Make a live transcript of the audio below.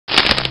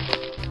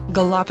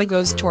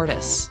Galapagos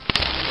tortoise.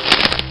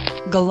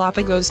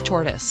 Galapagos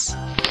tortoise.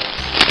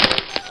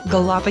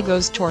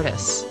 Galapagos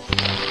tortoise.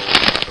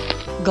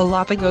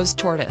 Galapagos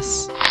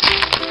tortoise.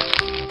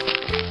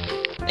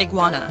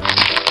 Iguana.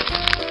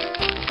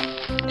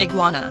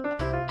 Iguana.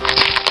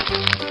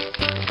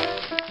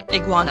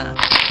 Iguana.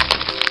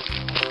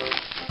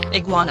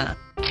 Iguana.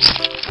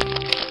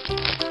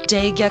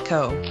 Day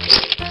gecko.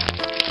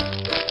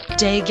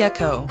 Day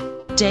gecko.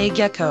 Day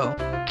gecko.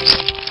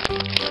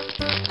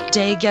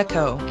 Day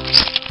gecko.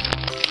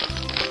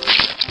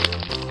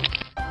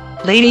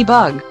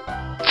 Ladybug.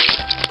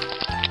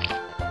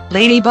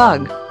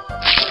 Ladybug.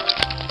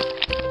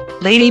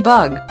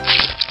 Ladybug.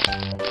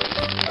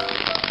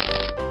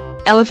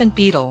 Elephant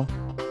beetle.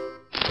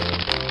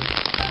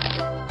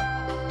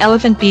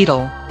 Elephant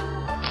beetle.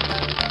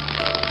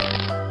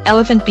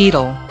 Elephant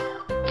beetle.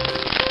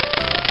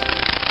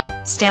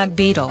 Stag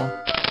beetle.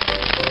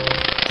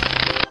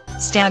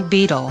 Stag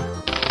beetle.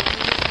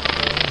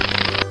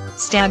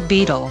 Stag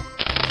beetle.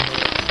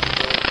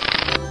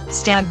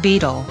 Stag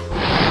beetle.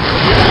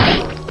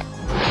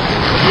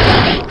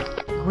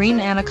 Green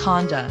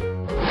anaconda.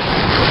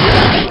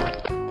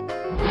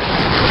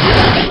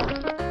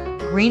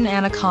 Green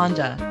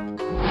anaconda.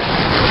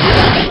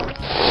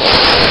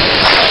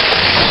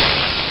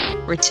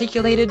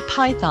 Reticulated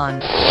python.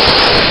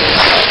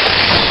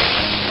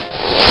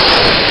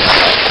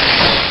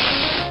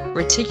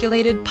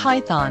 Reticulated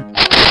python.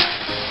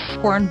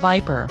 Horn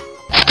viper.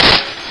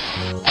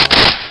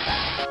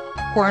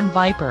 Horn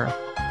viper.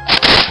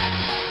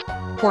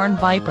 Horn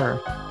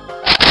viper.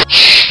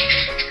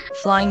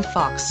 Flying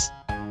fox.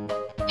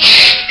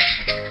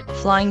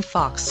 Flying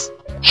fox.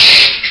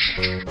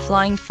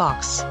 Flying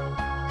fox.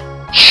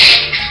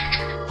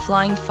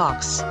 Flying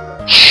fox.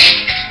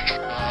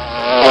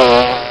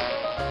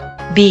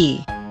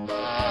 Bee.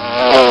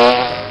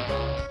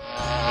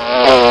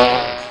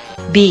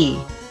 Bee.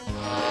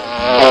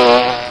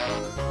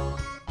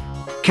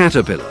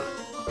 Caterpillar.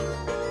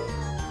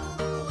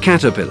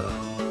 Caterpillar.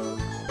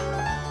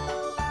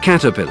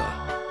 Caterpillar.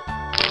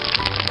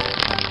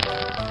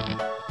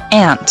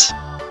 Ant.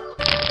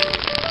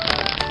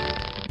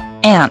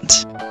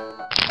 Ant.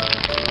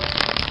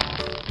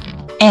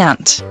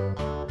 Ant.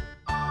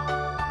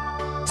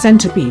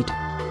 Centipede.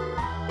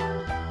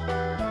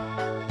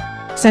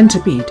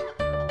 Centipede.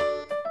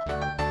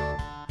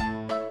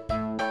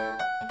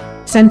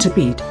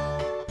 Centipede.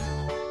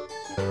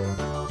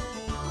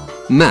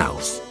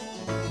 Mouse.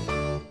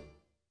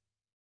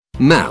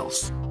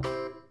 Mouse.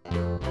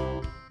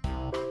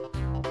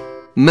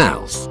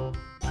 Mouse.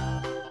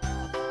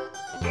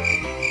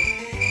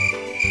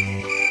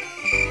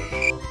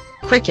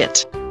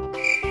 Cricket.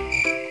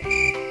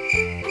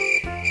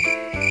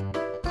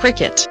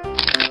 Cricket.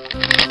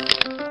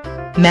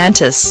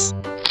 Mantis.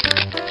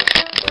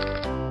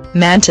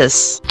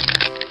 Mantis.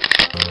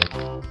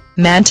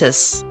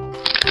 Mantis.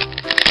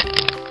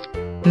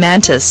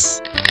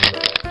 Mantis.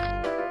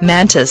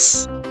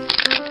 Mantis.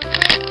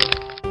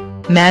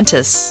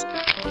 Mantis.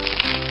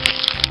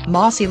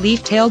 Mossy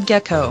leaf-tailed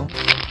gecko.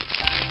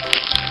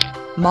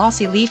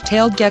 Mossy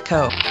leaf-tailed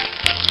gecko.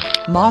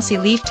 Mossy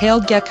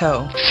leaf-tailed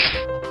gecko.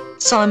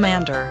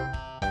 Salamander.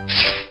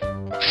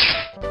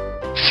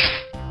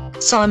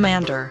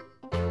 Salamander.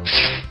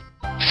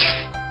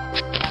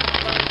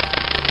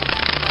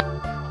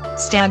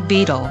 Stag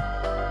beetle.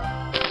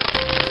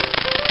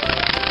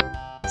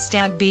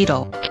 Stag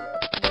beetle.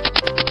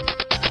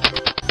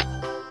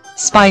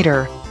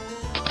 Spider.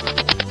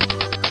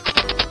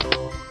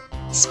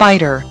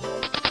 Spider.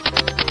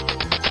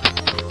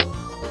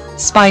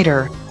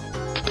 Spider.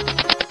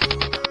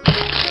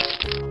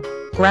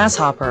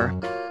 Grasshopper.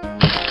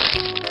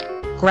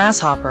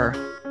 Grasshopper.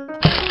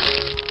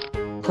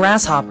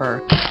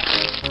 Grasshopper.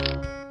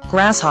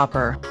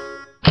 Grasshopper.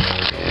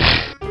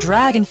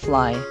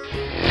 Dragonfly.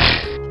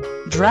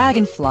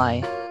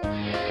 Dragonfly.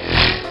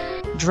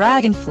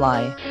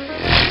 Dragonfly.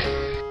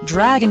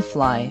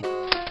 Dragonfly.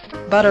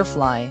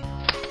 Butterfly.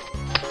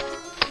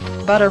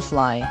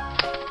 Butterfly.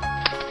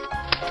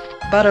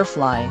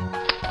 Butterfly.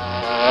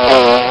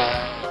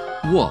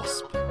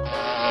 Wasp.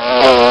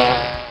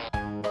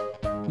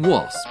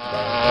 Wasp.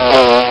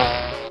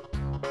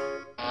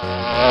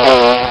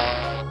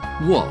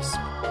 Wasp.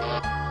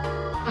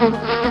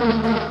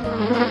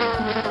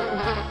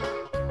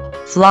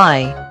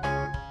 Fly.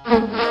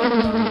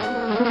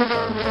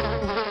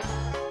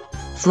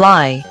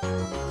 Fly.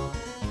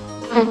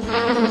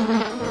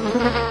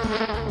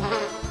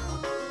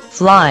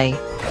 Fly.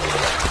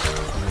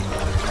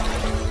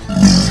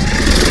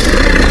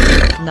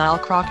 Nile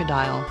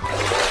crocodile.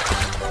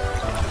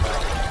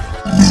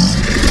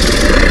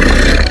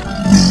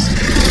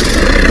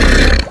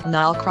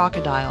 Nile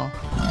crocodile.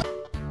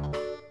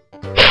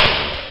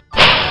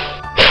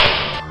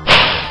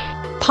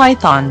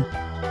 Python.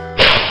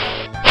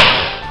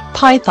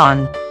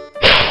 Python.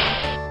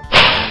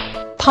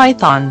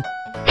 Python.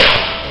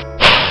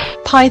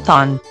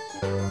 Python.